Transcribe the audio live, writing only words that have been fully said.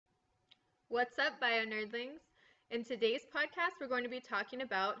What's up, bio nerdlings? In today's podcast, we're going to be talking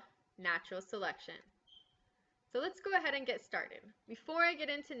about natural selection. So let's go ahead and get started. Before I get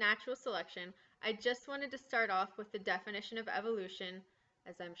into natural selection, I just wanted to start off with the definition of evolution.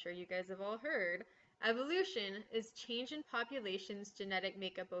 As I'm sure you guys have all heard, evolution is change in population's genetic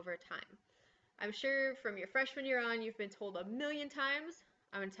makeup over time. I'm sure from your freshman year on, you've been told a million times.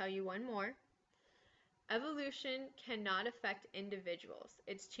 I'm going to tell you one more. Evolution cannot affect individuals.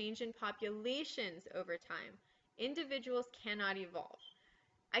 It's change in populations over time. Individuals cannot evolve.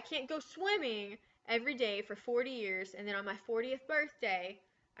 I can't go swimming every day for 40 years and then on my 40th birthday,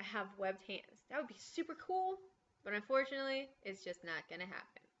 I have webbed hands. That would be super cool, but unfortunately, it's just not going to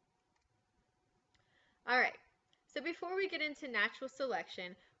happen. All right, so before we get into natural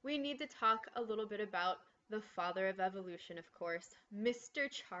selection, we need to talk a little bit about the father of evolution, of course, Mr.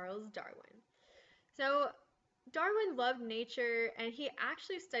 Charles Darwin. So Darwin loved nature and he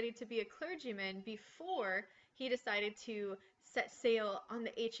actually studied to be a clergyman before he decided to set sail on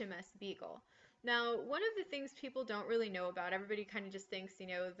the HMS Beagle. Now, one of the things people don't really know about, everybody kind of just thinks,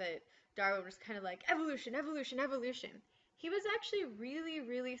 that Darwin was kind of like evolution, evolution, evolution. He was actually really,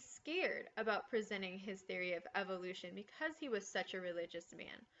 really scared about presenting his theory of evolution because he was such a religious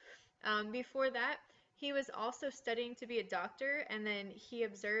man. Before that, he was also studying to be a doctor, and then he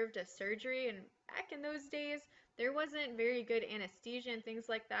observed a surgery, and back in those days, there wasn't very good anesthesia and things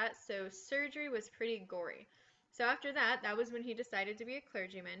like that, so surgery was pretty gory. So after that, that was when he decided to be a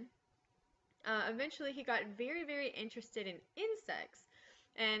clergyman. Eventually, he got very, very interested in insects,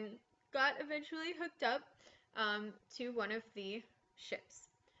 and got eventually hooked up to one of the ships.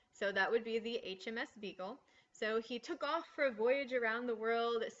 So that would be the HMS Beagle. So he took off for a voyage around the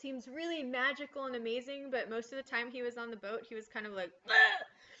world. It seems really magical and amazing, but most of the time he was on the boat, he was kind of like,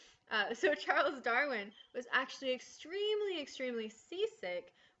 so Charles Darwin was actually extremely, extremely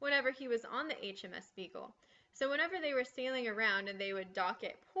seasick whenever he was on the HMS Beagle. So whenever they were sailing around and they would dock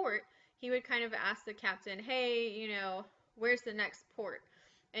at port, he would kind of ask the captain, hey, where's the next port?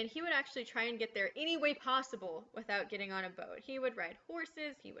 And he would actually try and get there any way possible without getting on a boat. He would ride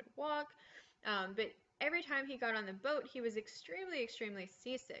horses, he would walk, but every time he got on the boat, he was extremely, extremely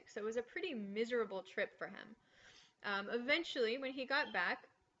seasick. So it was a pretty miserable trip for him. Eventually, when he got back,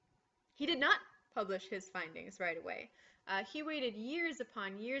 he did not publish his findings right away. He waited years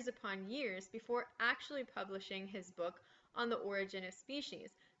upon years upon years before actually publishing his book on the origin of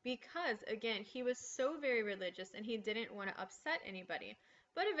species because, again, he was so very religious and he didn't want to upset anybody.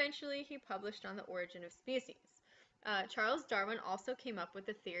 But eventually he published on the origin of species. Charles Darwin also came up with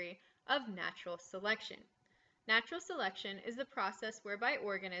the theory of natural selection. Natural selection is the process whereby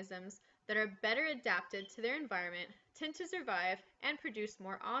organisms that are better adapted to their environment tend to survive and produce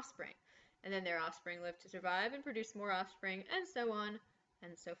more offspring. And then their offspring live to survive and produce more offspring, and so on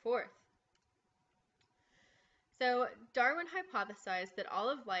and so forth. So Darwin hypothesized that all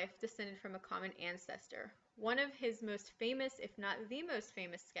of life descended from a common ancestor. One of his most famous, if not the most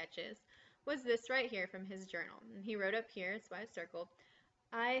famous sketches, was this right here from his journal. And he wrote up here, it's why it's circled,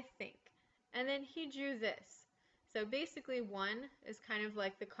 I think. And then he drew this. So basically one is kind of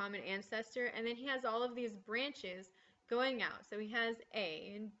like the common ancestor, and then he has all of these branches going out. So he has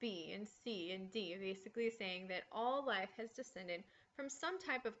A and B and C and D, basically saying that all life has descended from some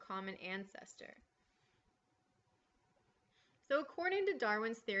type of common ancestor. So according to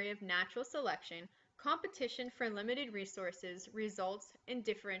Darwin's theory of natural selection, competition for limited resources results in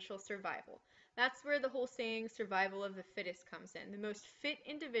differential survival. That's where the whole saying survival of the fittest comes in. The most fit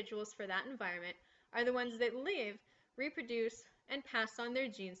individuals for that environment are the ones that live, reproduce, and pass on their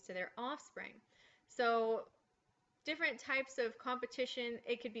genes to their offspring. So different types of competition,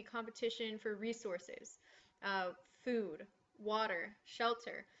 it could be competition for resources, food, water,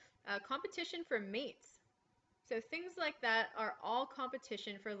 shelter, competition for mates. So things like that are all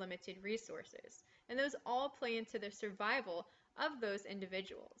competition for limited resources, and those all play into the survival of those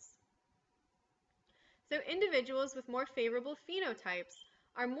individuals. So individuals with more favorable phenotypes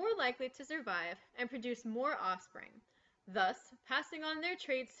are more likely to survive and produce more offspring, thus passing on their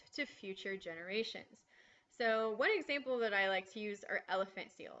traits to future generations. So one example that I like to use are elephant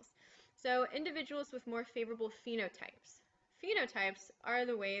seals. So individuals with more favorable phenotypes. Phenotypes are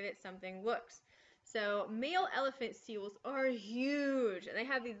the way that something looks. So male elephant seals are huge. They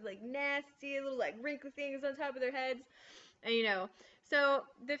have these like nasty little wrinkly things on top of their heads. And so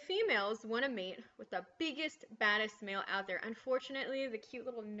the females want to mate with the biggest, baddest male out there. Unfortunately, the cute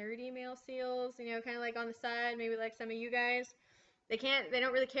little nerdy male seals, kind of like on the side, maybe like some of you guys, they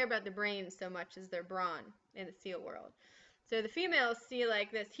don't really care about the brains so much as their brawn in the seal world. So the females see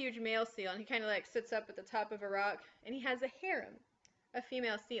like this huge male seal, and he kind of like sits up at the top of a rock, and he has a harem of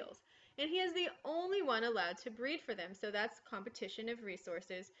female seals. and he is the only one allowed to breed for them. So that's competition of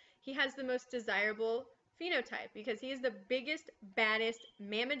resources. He has the most desirable phenotype because he is the biggest, baddest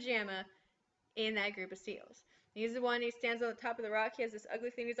mamma jamma in that group of seals. He's the one, he stands on the top of the rock, he has this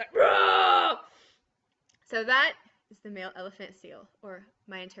ugly thing, he's like, "Roar!" So that is the male elephant seal, or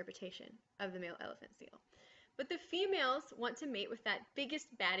my interpretation of the male elephant seal. But the females want to mate with that biggest,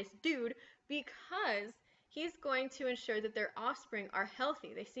 baddest dude because he's going to ensure that their offspring are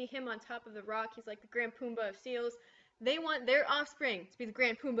healthy. They see him on top of the rock. He's like the Grand Pumbaa of seals. They want their offspring to be the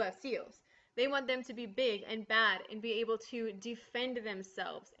Grand Pumbaa of seals. They want them to be big and bad and be able to defend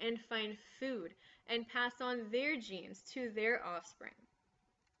themselves and find food and pass on their genes to their offspring.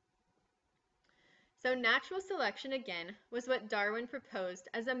 So natural selection, again, was what Darwin proposed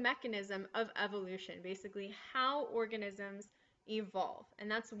as a mechanism of evolution, basically how organisms evolve. And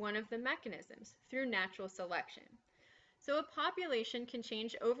that's one of the mechanisms, through natural selection. So a population can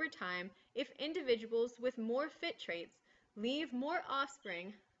change over time if individuals with more fit traits leave more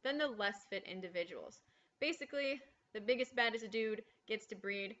offspring than the less fit individuals. Basically, the biggest, baddest dude gets to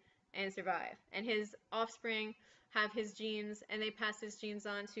breed and survive, and his offspring have his genes, and they pass his genes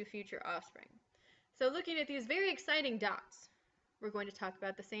on to future offspring. So looking at these very exciting dots, we're going to talk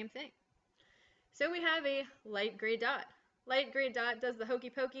about the same thing. So we have a light gray dot. Light gray dot does the hokey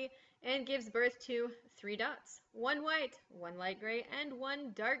pokey and gives birth to 3 dots. 1 white, 1 light gray, and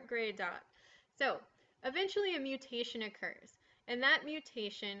 1 dark gray dot. So eventually a mutation occurs, and that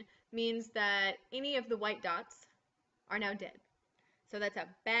mutation means that any of the white dots are now dead. So that's a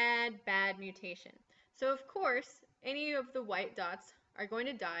bad, bad mutation. So of course, any of the white dots are going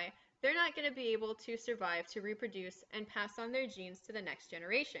to die. They're not going to be able to survive to reproduce and pass on their genes to the next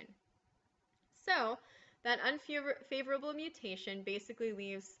generation. So that unfavorable mutation basically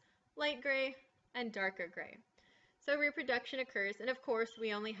leaves light gray and darker gray. So reproduction occurs, and of course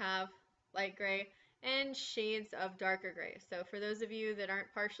we only have light gray and shades of darker gray. So for those of you that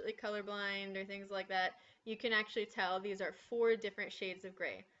aren't partially colorblind or things like that, you can actually tell these are 4 different shades of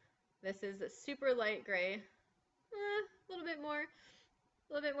gray. This is a super light gray, a little bit more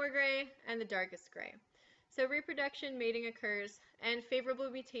gray, and the darkest gray. So reproduction, mating occurs, and favorable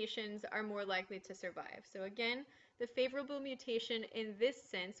mutations are more likely to survive. So again, the favorable mutation in this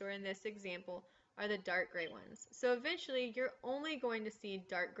sense, or in this example, are the dark gray ones. So eventually, you're only going to see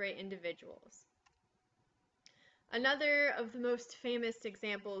dark gray individuals. Another of the most famous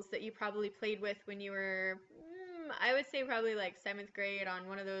examples that you probably played with when you were, I would say probably like 7th grade on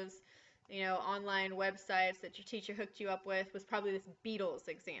one of those, online websites that your teacher hooked you up with, was probably this beetles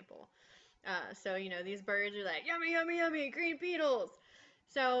example. So, these birds are like, yummy, yummy, yummy, green beetles.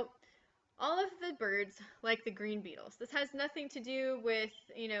 So all of the birds like the green beetles. This has nothing to do with,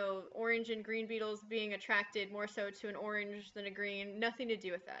 orange and green beetles being attracted more so to an orange than a green. Nothing to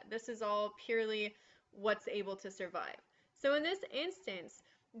do with that. This is all purely what's able to survive. So in this instance,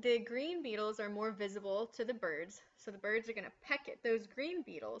 the green beetles are more visible to the birds. So the birds are going to peck at those green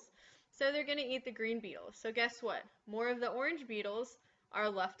beetles. So they're going to eat the green beetles. So guess what? More of the orange beetles are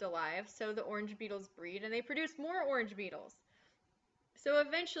left alive. So the orange beetles breed and they produce more orange beetles. So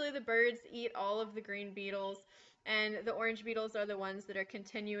eventually the birds eat all of the green beetles, and the orange beetles are the ones that are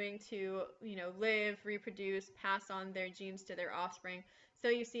continuing to, live, reproduce, pass on their genes to their offspring. So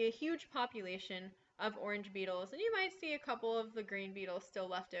you see a huge population of orange beetles, and you might see a couple of the green beetles still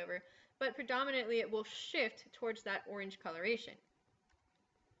left over, but predominantly it will shift towards that orange coloration.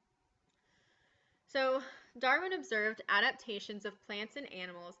 So Darwin observed adaptations of plants and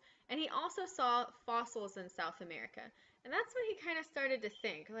animals, and he also saw fossils in South America. And that's when he kind of started to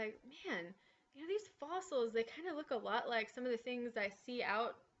think, like, man, these fossils, they kind of look a lot like some of the things I see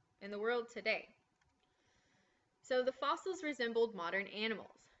out in the world today. So the fossils resembled modern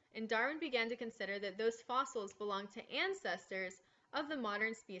animals, and Darwin began to consider that those fossils belonged to ancestors of the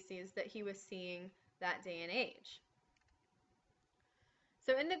modern species that he was seeing that day and age.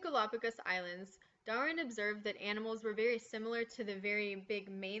 So in the Galapagos Islands, Darwin observed that animals were very similar to the very big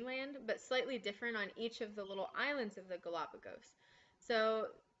mainland, but slightly different on each of the little islands of the Galapagos. So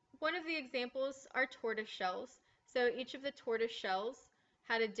one of the examples are tortoise shells. So each of the tortoise shells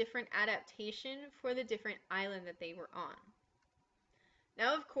had a different adaptation for the different island that they were on.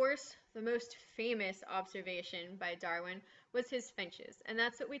 Now, of course, the most famous observation by Darwin was his finches, and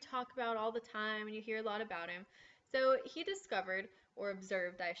that's what we talk about all the time, and you hear a lot about him. So he discovered, or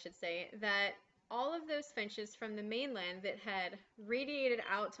observed, I should say, that all of those finches from the mainland that had radiated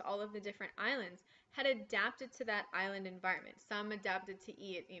out to all of the different islands had adapted to that island environment. Some adapted to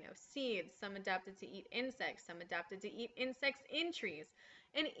eat, seeds, some adapted to eat insects, some adapted to eat insects in trees,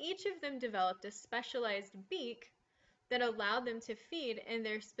 and each of them developed a specialized beak that allow them to feed in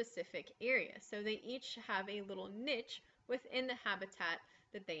their specific area. So they each have a little niche within the habitat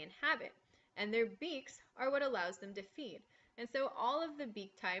that they inhabit, and their beaks are what allows them to feed. And so all of the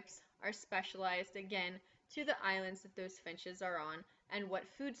beak types are specialized, again, to the islands that those finches are on and what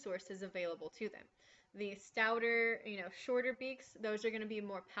food source is available to them. The stouter, shorter beaks, those are going to be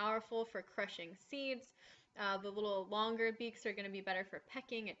more powerful for crushing seeds. The little longer beaks are going to be better for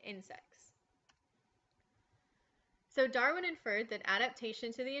pecking at insects. So Darwin inferred that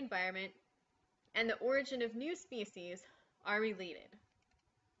adaptation to the environment and the origin of new species are related.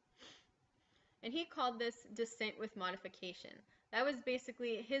 And he called this descent with modification. That was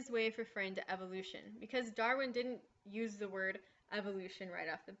basically his way of referring to evolution, because Darwin didn't use the word evolution right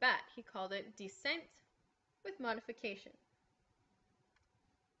off the bat. He called it descent with modification.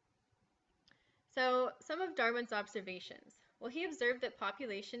 So, some of Darwin's observations. Well, he observed that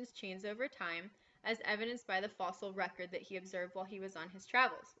populations change over time, as evidenced by the fossil record that he observed while he was on his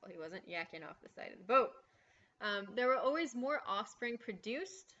travels, while he wasn't yakking off the side of the boat. There were always more offspring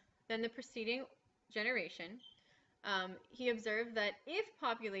produced than the preceding generation. He observed that if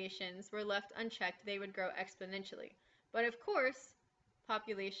populations were left unchecked, they would grow exponentially. But of course,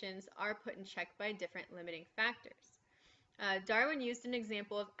 populations are put in check by different limiting factors. Darwin used an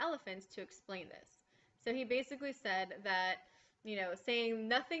example of elephants to explain this. So he basically said that, saying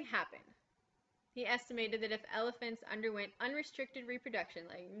nothing happened. He estimated that if elephants underwent unrestricted reproduction,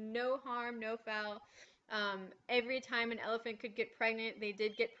 like no harm, no foul, every time an elephant could get pregnant, they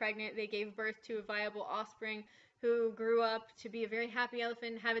did get pregnant, they gave birth to a viable offspring who grew up to be a very happy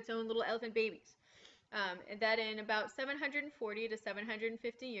elephant and have its own little elephant babies. That in about 740 to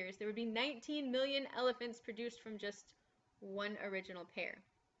 750 years, there would be 19 million elephants produced from just one original pair.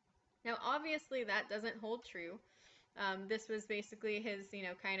 Now, obviously, that doesn't hold true. This was basically his,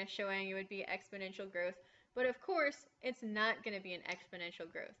 kind of showing it would be exponential growth. But of course, it's not going to be an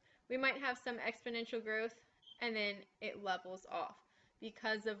exponential growth. We might have some exponential growth, and then it levels off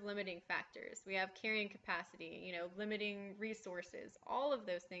because of limiting factors. We have carrying capacity, limiting resources. All of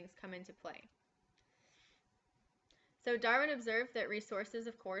those things come into play. So Darwin observed that resources,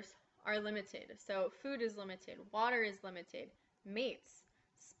 of course, are limited. So food is limited, water is limited, mates,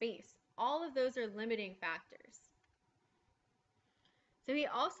 space. All of those are limiting factors. So he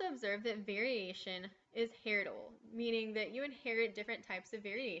also observed that variation is heritable, meaning that you inherit different types of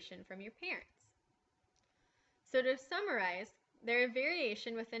variation from your parents. So to summarize, there is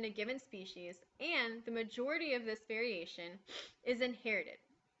variation within a given species, and the majority of this variation is inherited.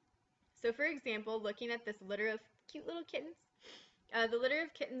 So for example, looking at this litter of cute little kittens, the litter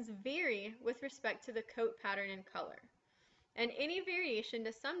of kittens vary with respect to the coat pattern and color. And any variation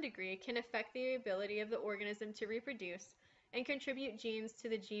to some degree can affect the ability of the organism to reproduce and contribute genes to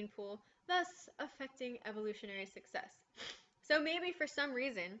the gene pool, thus affecting evolutionary success. So maybe for some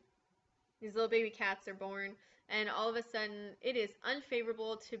reason, these little baby cats are born, and all of a sudden it is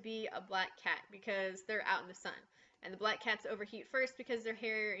unfavorable to be a black cat because they're out in the sun. And the black cats overheat first because their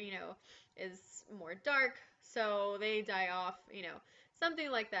hair, is more dark, so they die off,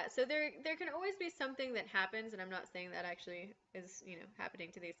 something like that. So there can always be something that happens, and I'm not saying that actually is,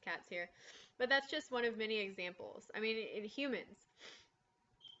 happening to these cats here, but that's just one of many examples. I mean, in humans,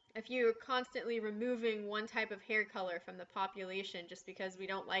 if you're constantly removing one type of hair color from the population just because we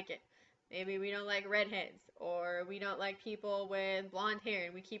don't like it, maybe we don't like redheads, or we don't like people with blonde hair,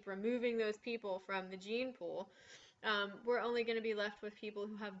 and we keep removing those people from the gene pool, we're only going to be left with people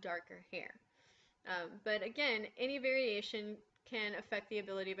who have darker hair. But again, any variation can affect the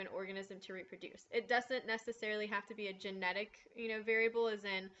ability of an organism to reproduce. It doesn't necessarily have to be a genetic, variable, as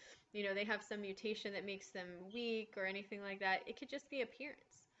in, they have some mutation that makes them weak or anything like that. It could just be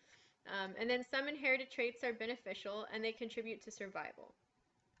appearance. And then some inherited traits are beneficial and they contribute to survival.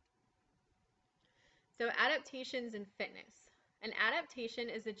 So adaptations in fitness. An adaptation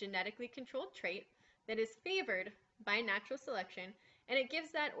is a genetically controlled trait that is favored by natural selection, and it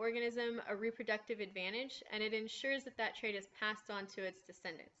gives that organism a reproductive advantage, and it ensures that that trait is passed on to its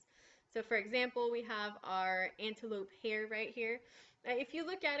descendants. So for example, we have our antelope hair right here. If you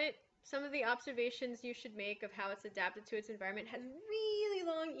look at it, some of the observations you should make of how it's adapted to its environment has really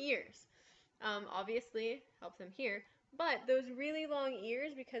long ears. Obviously, help them here, but those really long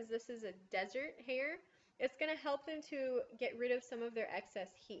ears, because this is a desert hair, it's going to help them to get rid of some of their excess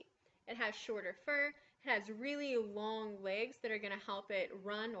heat. It has shorter fur. It has really long legs that are going to help it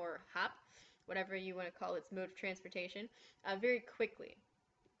run or hop, whatever you want to call its mode of transportation, very quickly.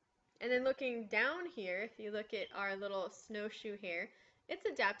 And then looking down here, if you look at our little snowshoe hair, it's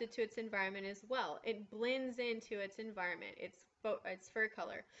adapted to its environment as well. It blends into its environment. It's its fur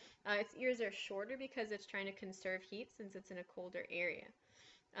color. Its ears are shorter because it's trying to conserve heat since it's in a colder area.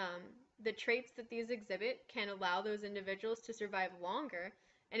 Um, the traits that these exhibit can allow those individuals to survive longer,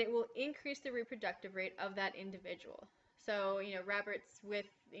 and it will increase the reproductive rate of that individual. So, rabbits with,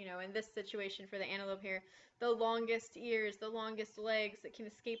 in this situation for the antelope here, the longest ears, the longest legs that can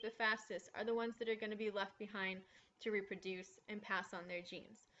escape the fastest are the ones that are going to be left behind to reproduce and pass on their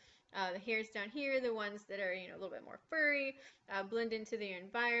genes. The hares down here, the ones that are, a little bit more furry, blend into their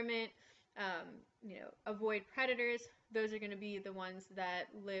environment, avoid predators. Those are going to be the ones that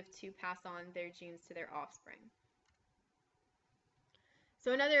live to pass on their genes to their offspring.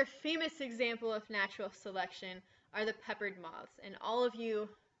 So another famous example of natural selection are the peppered moths. And all of you,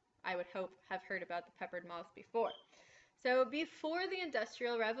 I would hope, have heard about the peppered moths before. So before the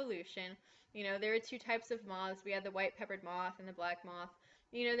Industrial Revolution, there were two types of moths. We had the white peppered moth and the black moth.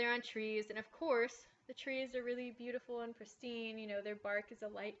 They're on trees, and of course, the trees are really beautiful and pristine. Their bark is a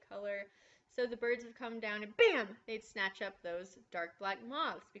light color. So the birds would come down and bam, they'd snatch up those dark black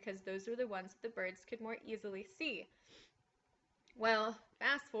moths because those were the ones that the birds could more easily see. Well,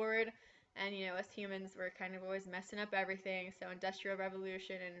 fast forward, and us humans were kind of always messing up everything. So Industrial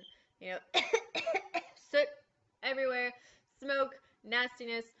Revolution and soot everywhere, smoke,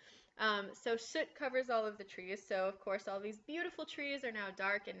 nastiness. So soot covers all of the trees. So of course all these beautiful trees are now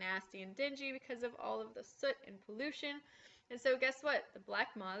dark and nasty and dingy because of all of the soot and pollution. And so guess what? The black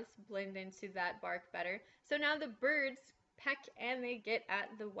moths blend into that bark better. So now the birds peck and they get at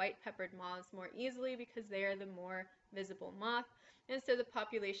the white peppered moths more easily because they are the more visible moth. And so the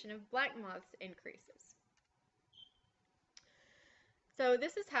population of black moths increases. So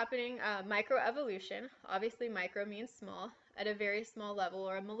this is happening microevolution. Obviously micro means small, at a very small level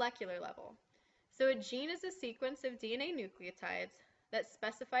or a molecular level. So a gene is a sequence of DNA nucleotides that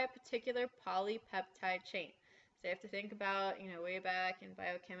specify a particular polypeptide chain. So you have to think about, way back in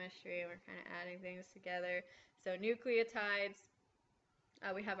biochemistry, we're kind of adding things together. So nucleotides,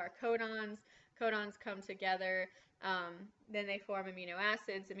 we have our codons. Codons come together, then they form amino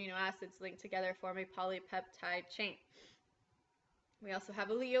acids. Amino acids link together, form a polypeptide chain. We also have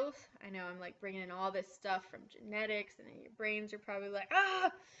alleles. I know I'm like bringing in all this stuff from genetics, and your brains are probably like,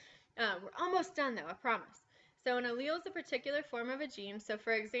 we're almost done though, I promise. So an allele is a particular form of a gene. So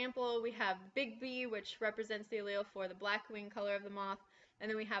for example, we have big B, which represents the allele for the black wing color of the moth, and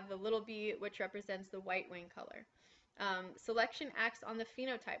then we have the little b, which represents the white wing color. Selection acts on the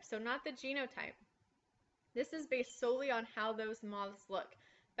phenotype, so not the genotype. This is based solely on how those moths look.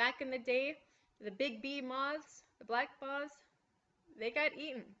 Back in the day, the big B moths, the black moths, they got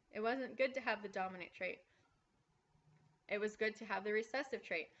eaten. It wasn't good to have the dominant trait. It was good to have the recessive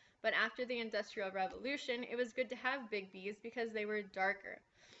trait. But after the Industrial Revolution, it was good to have big Bs because they were darker.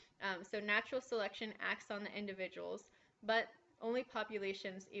 So natural selection acts on the individuals, but only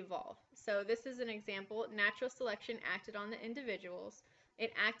populations evolve. So this is an example. Natural selection acted on the individuals.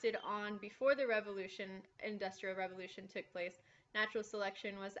 It acted on, before the revolution, Industrial Revolution took place, natural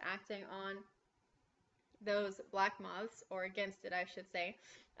selection was acting on those black moths, or against it, I should say.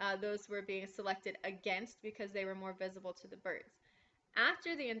 Those were being selected against because they were more visible to the birds.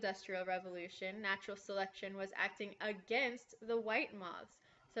 After the Industrial Revolution, natural selection was acting against the white moths.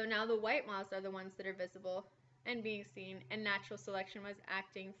 So now the white moths are the ones that are visible and being seen, and natural selection was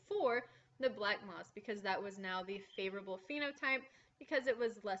acting for the black moths because that was now the favorable phenotype because it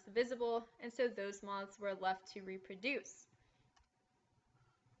was less visible, and so those moths were left to reproduce.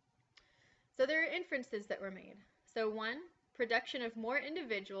 So there are inferences that were made. So one, production of more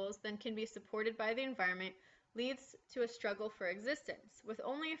individuals than can be supported by the environment leads to a struggle for existence, with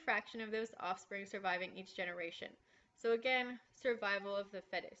only a fraction of those offspring surviving each generation. So again, survival of the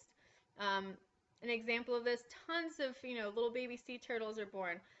fittest. An example of this, tons of little baby sea turtles are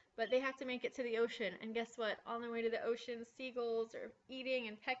born, but they have to make it to the ocean, and guess what? On their way to the ocean, seagulls are eating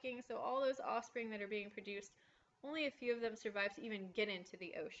and pecking, so all those offspring that are being produced, only a few of them survive to even get into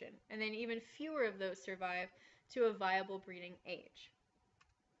the ocean, and then even fewer of those survive to a viable breeding age.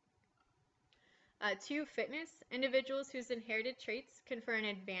 2, fitness. Individuals whose inherited traits confer an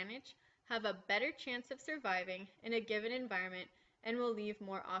advantage have a better chance of surviving in a given environment and will leave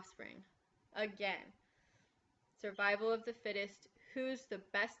more offspring. Again, survival of the fittest, who's the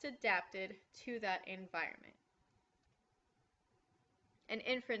best adapted to that environment. And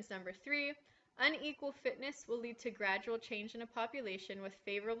inference number 3, unequal fitness will lead to gradual change in a population with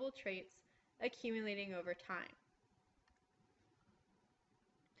favorable traits accumulating over time.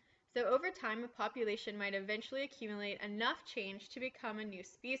 So over time, a population might eventually accumulate enough change to become a new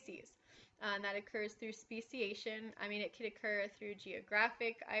species. That occurs through speciation. I mean, it could occur through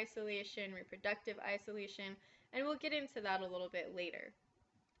geographic isolation, reproductive isolation, And we'll get into that a little bit later.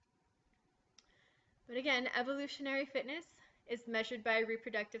 But again, evolutionary fitness is measured by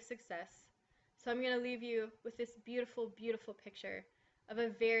reproductive success. So I'm going to leave you with this beautiful, beautiful picture of a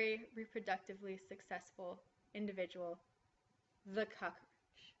very reproductively successful individual, the cockroach.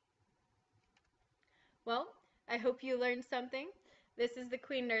 Well, I hope you learned something. This is the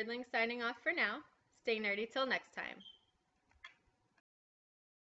Queen Nerdling signing off for now. Stay nerdy till next time.